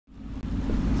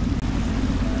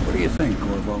think,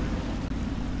 Corvo?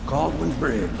 Caldwell's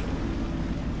Bridge.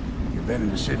 You've been in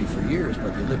the city for years,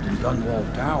 but you lived in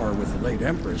Dunwall Tower with the late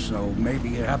Empress, so maybe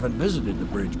you haven't visited the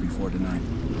bridge before tonight.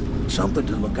 Something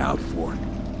to look out for.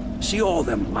 See all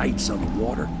them lights on the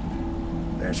water?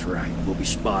 That's right, we'll be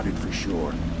spotted for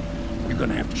sure. You're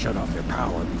gonna have to shut off their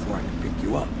power before I can pick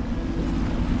you up.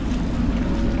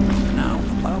 Now,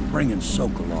 about bringing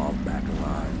Sokolov back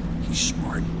alive. He's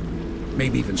smart.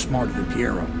 Maybe even smarter than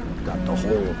Piero. Got the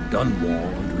whole of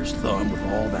Dunwall under his thumb with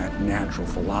all that natural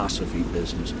philosophy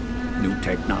business. New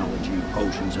technology,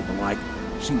 potions and the like.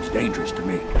 Seems dangerous to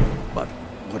me. But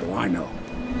what do I know?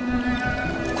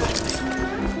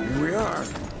 Here we are.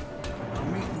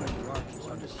 I'm meeting with the archers.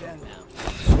 Understand now?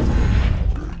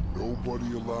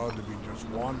 Nobody allowed to be just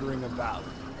wandering about.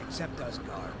 Except us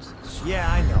guards.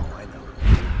 Yeah, I know.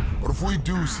 But if we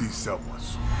do see someone,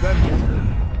 then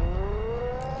what?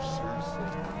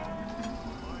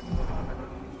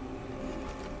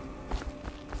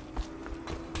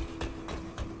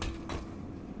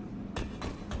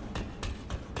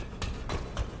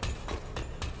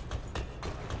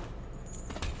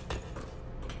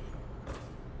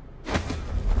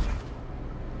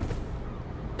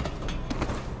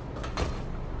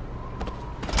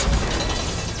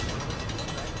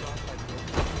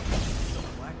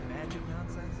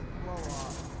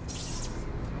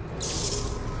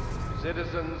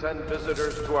 Citizens and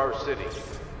visitors to our city,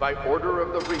 by order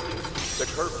of the Regent, the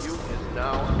curfew is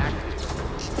now active.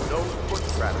 No foot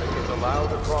traffic is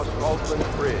allowed across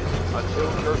Caldwell's Bridge until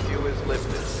curfew is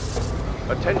lifted.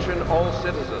 Attention all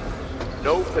citizens,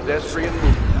 no pedestrian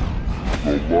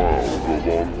movement allowed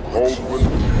along Caldwell's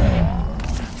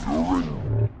during...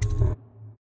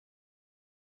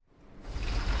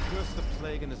 Curse the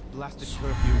plague and this blasted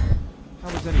curfew. How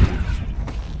is anyone?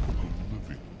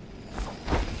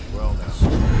 Well now,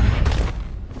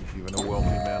 even a wealthy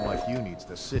man like you needs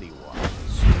the city watch.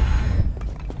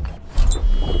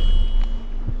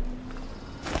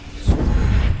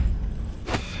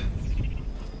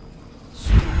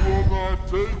 You will not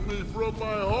take me from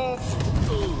my home.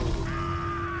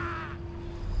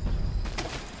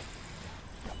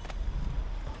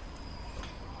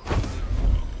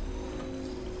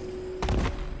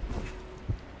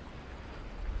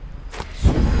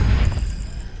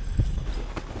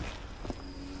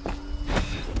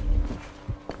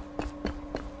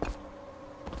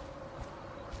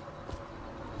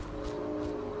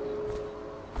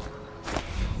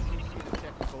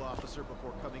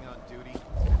 Before coming on duty?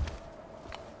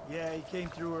 Yeah, he came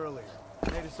through earlier.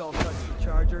 Made us all touch the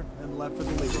charger, then left for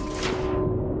the leader.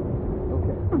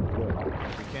 Okay, good.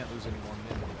 We can't lose any more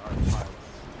men in the arc pilot.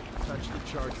 Touch the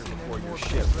charger before your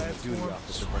ship and the duty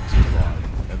officer brings you along.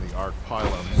 And the arc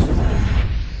pylon.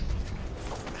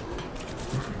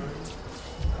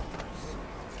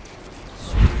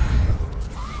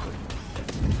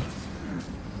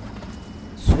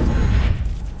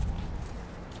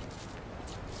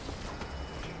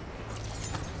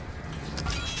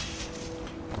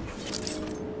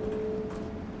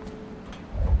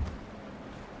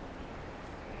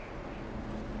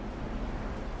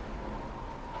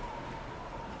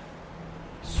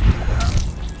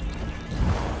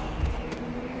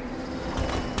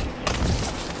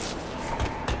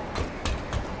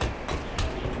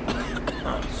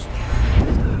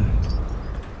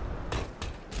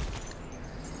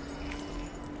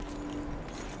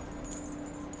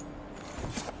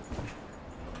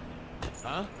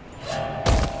 Huh?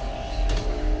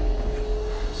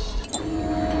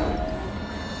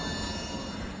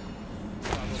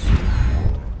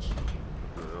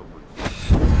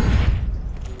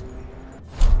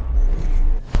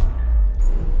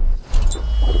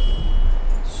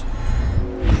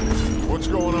 What's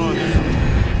going on here?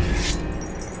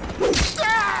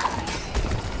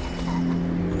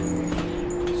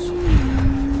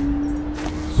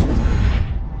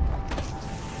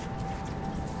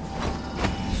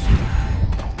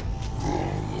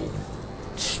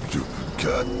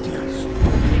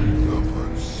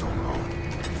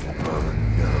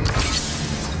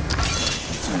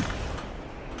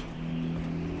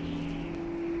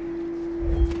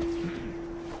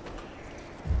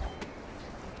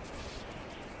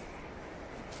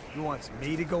 You want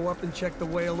me to go up and check the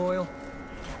whale oil?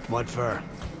 What for?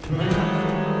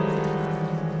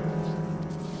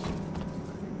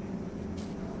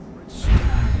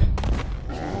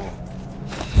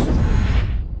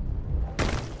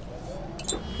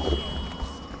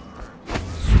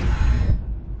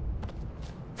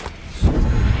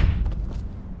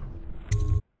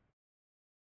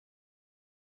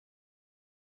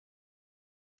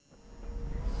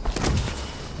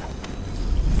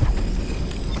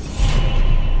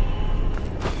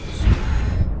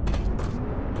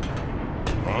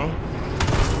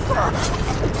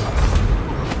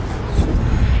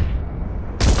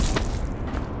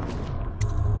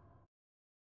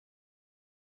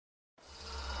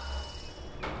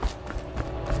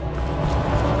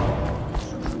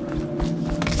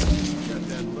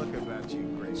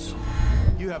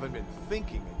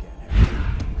 thinking again,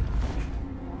 have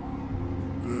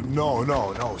you?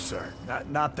 No, sir.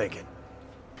 Not thinking.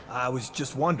 I was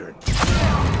just wondering.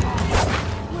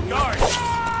 Guards!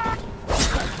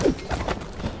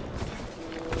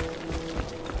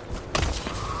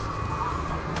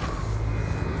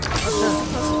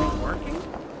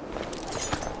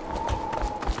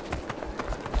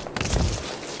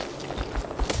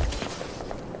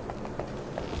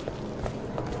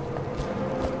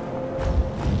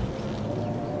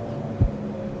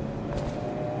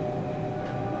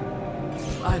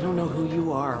 I don't know who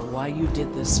you are or why you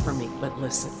did this for me, but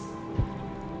listen.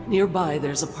 Nearby,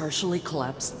 there's a partially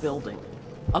collapsed building.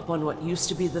 Up on what used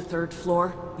to be the 3rd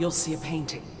floor, you'll see a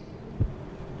painting.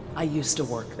 I used to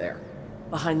work there.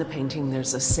 Behind the painting,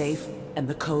 there's a safe, and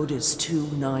the code is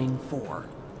 294.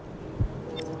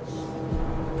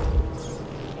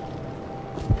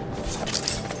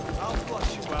 I'll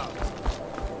flush you out.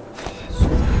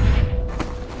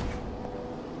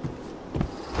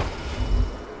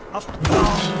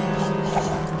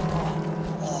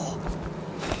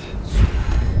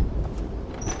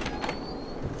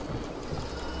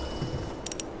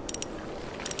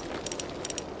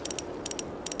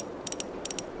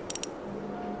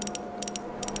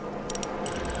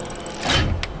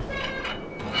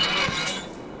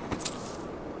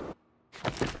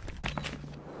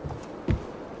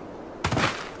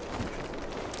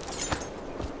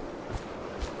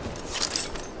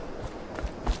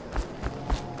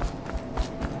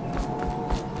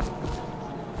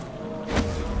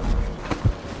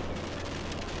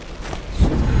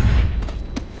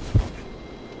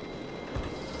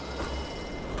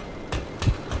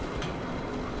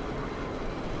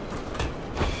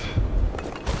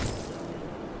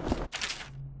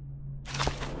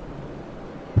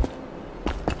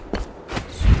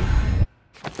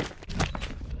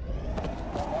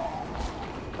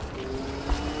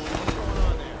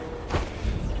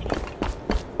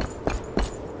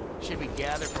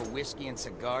 Gather for whiskey and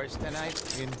cigars tonight?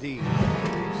 Indeed,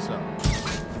 so.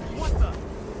 What the?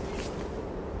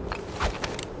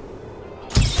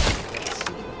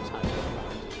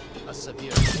 A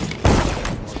severe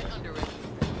under it.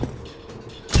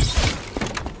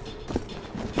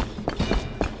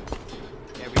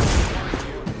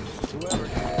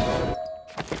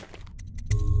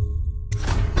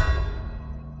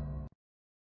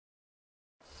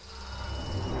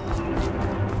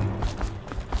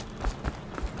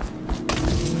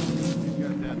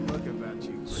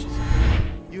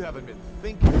 You haven't been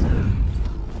thinking.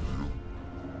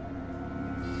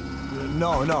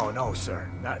 No, sir.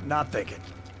 Not thinking.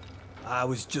 I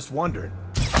was just wondering.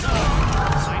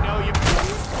 I know you.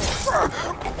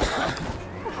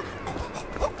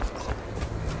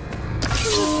 Is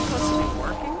this supposed to be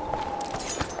working?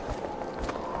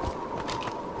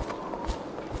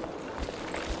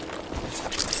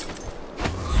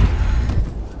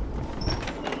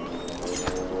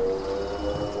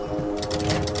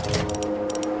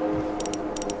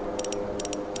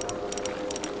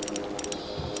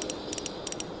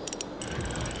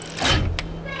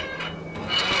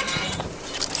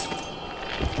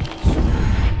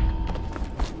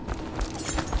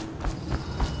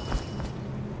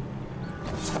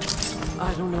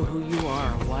 I don't know who you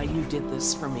are or why you did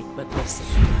this for me, but listen.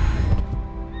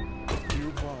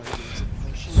 Nearby, there's a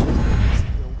partially collapsed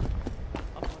building.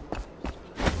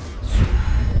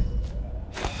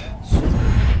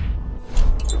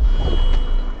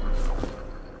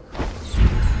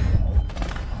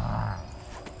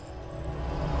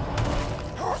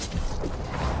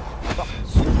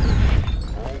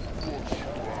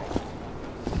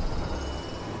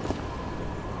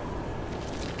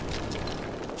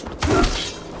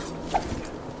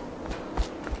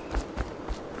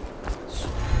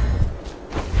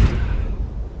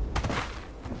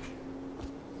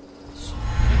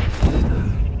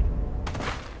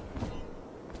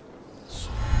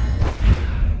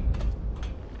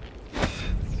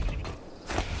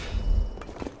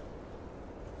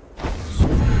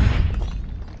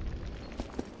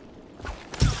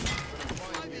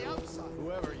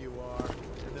 Whoever you are,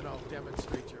 and then I'll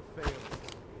demonstrate your failings.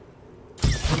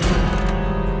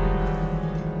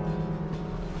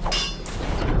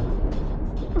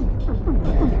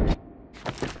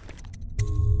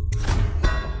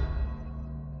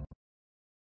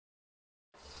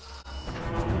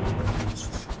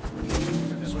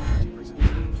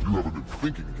 You haven't been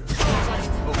thinking again.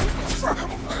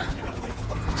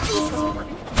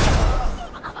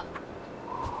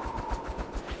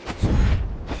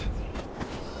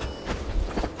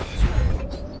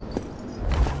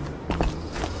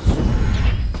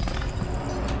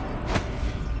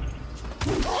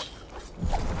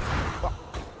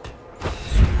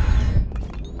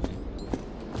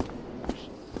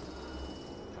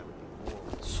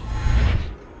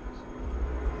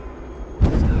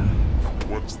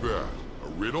 What's that? A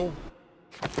riddle?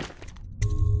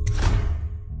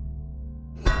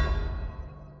 A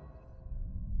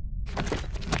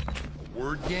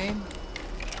word game?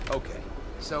 Okay,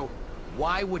 so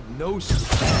why would no...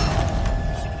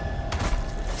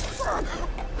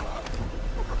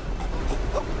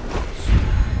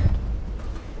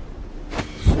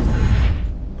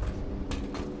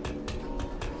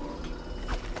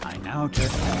 I now check.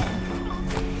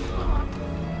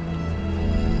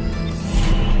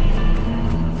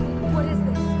 What is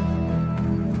this?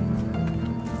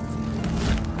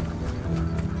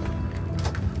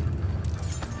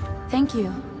 Thank you,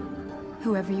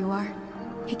 whoever you are.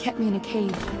 He kept me in a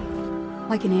cage,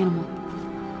 like an animal.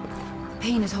 The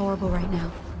pain is horrible right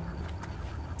now.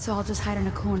 So I'll just hide in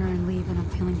a corner and leave when I'm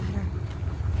feeling better.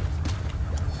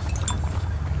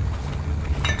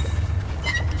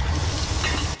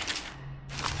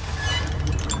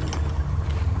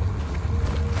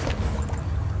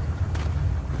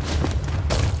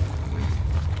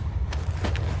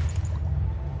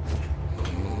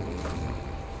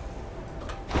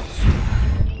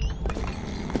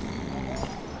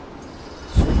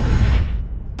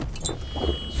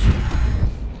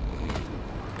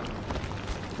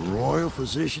 Royal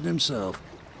physician himself.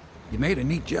 You made a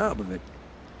neat job of it.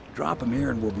 Drop him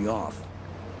here and we'll be off.